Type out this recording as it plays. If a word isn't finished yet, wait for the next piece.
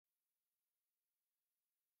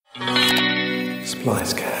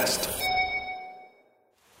Splicecast.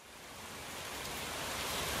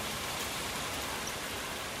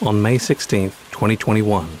 On May 16,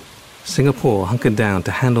 2021, Singapore hunkered down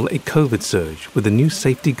to handle a COVID surge with the new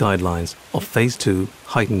safety guidelines of Phase 2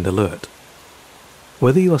 heightened alert.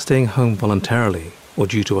 Whether you are staying home voluntarily or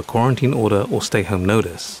due to a quarantine order or stay-home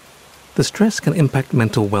notice, the stress can impact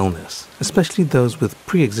mental wellness, especially those with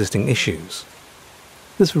pre-existing issues.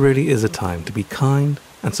 This really is a time to be kind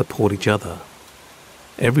and support each other.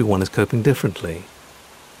 Everyone is coping differently.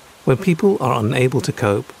 When people are unable to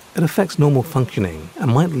cope, it affects normal functioning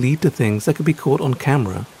and might lead to things that could be caught on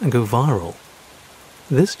camera and go viral.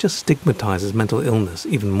 This just stigmatizes mental illness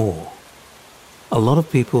even more. A lot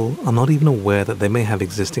of people are not even aware that they may have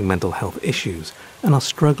existing mental health issues and are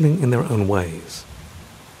struggling in their own ways.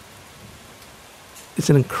 It's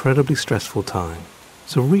an incredibly stressful time,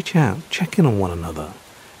 so reach out, check in on one another.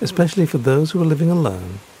 Especially for those who are living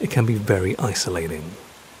alone, it can be very isolating.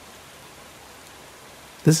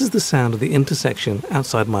 This is the sound of the intersection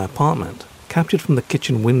outside my apartment, captured from the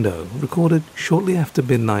kitchen window, recorded shortly after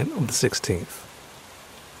midnight of the 16th.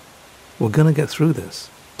 We're gonna get through this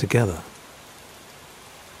together.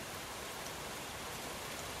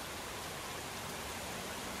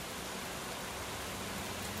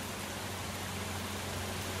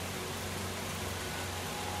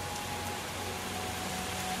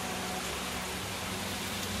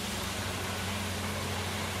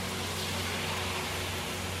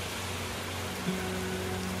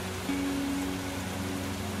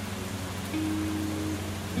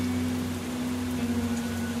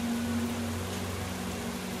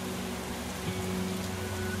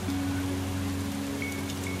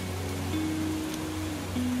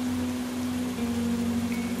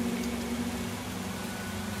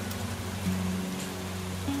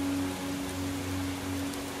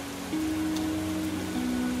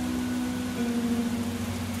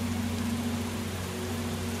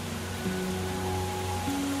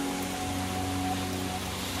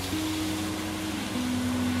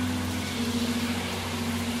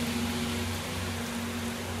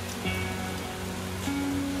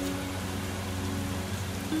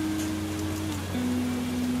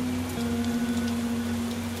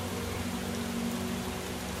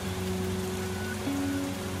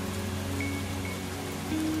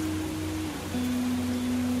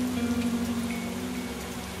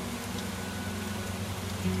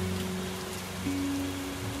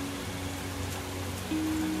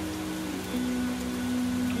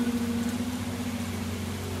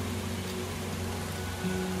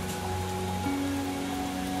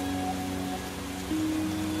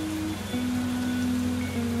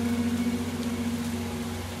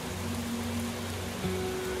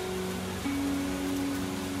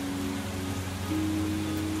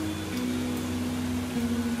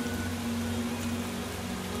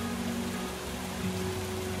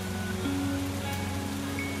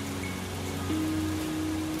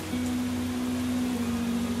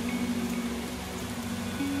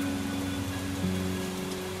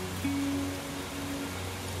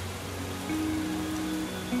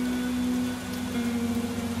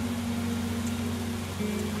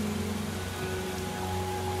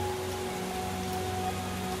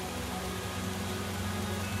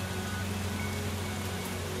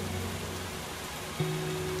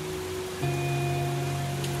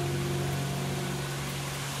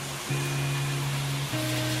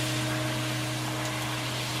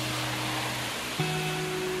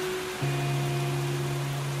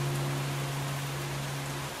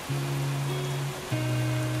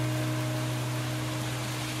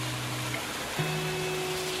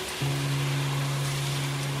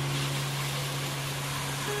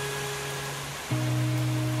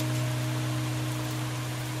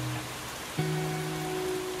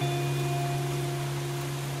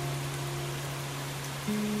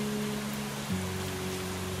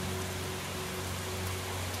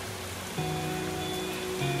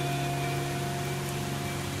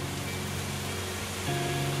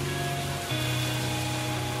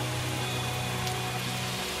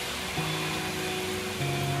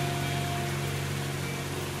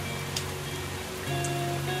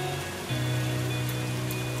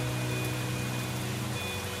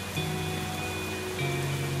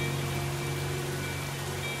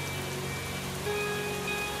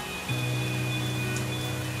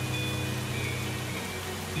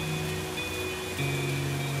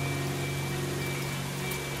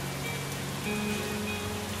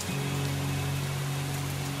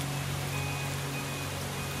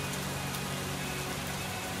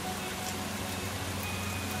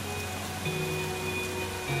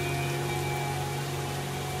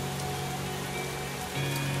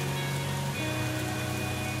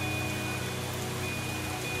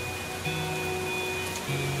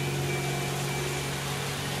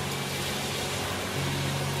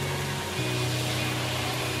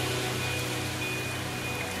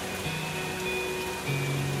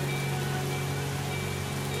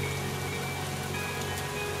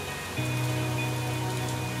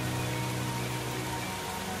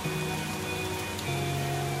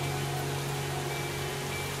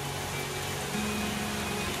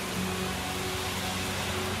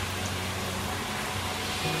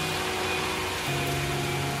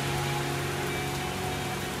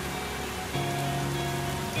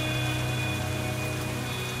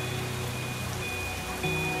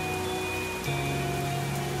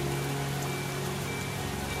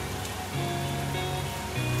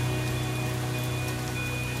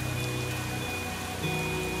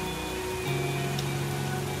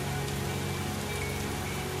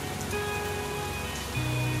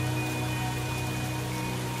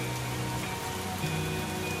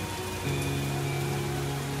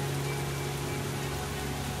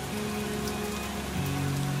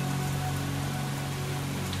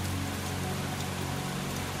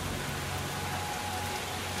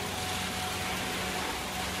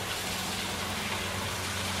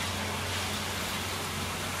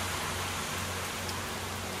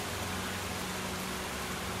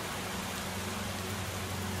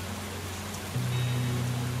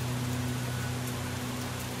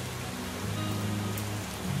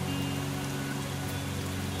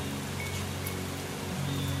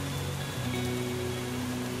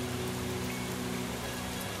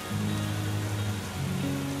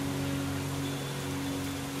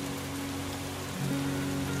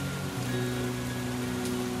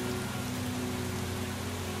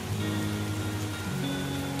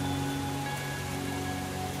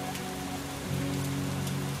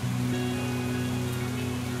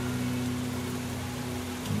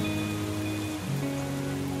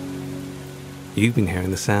 You've been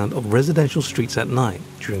hearing the sound of residential streets at night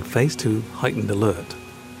during Phase 2 Heightened Alert.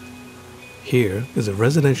 Here is a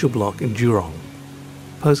residential block in Jurong,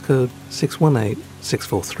 postcode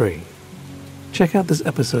 618643. Check out this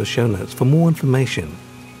episode's show notes for more information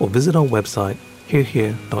or visit our website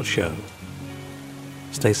herehere.show.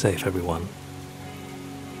 Stay safe, everyone.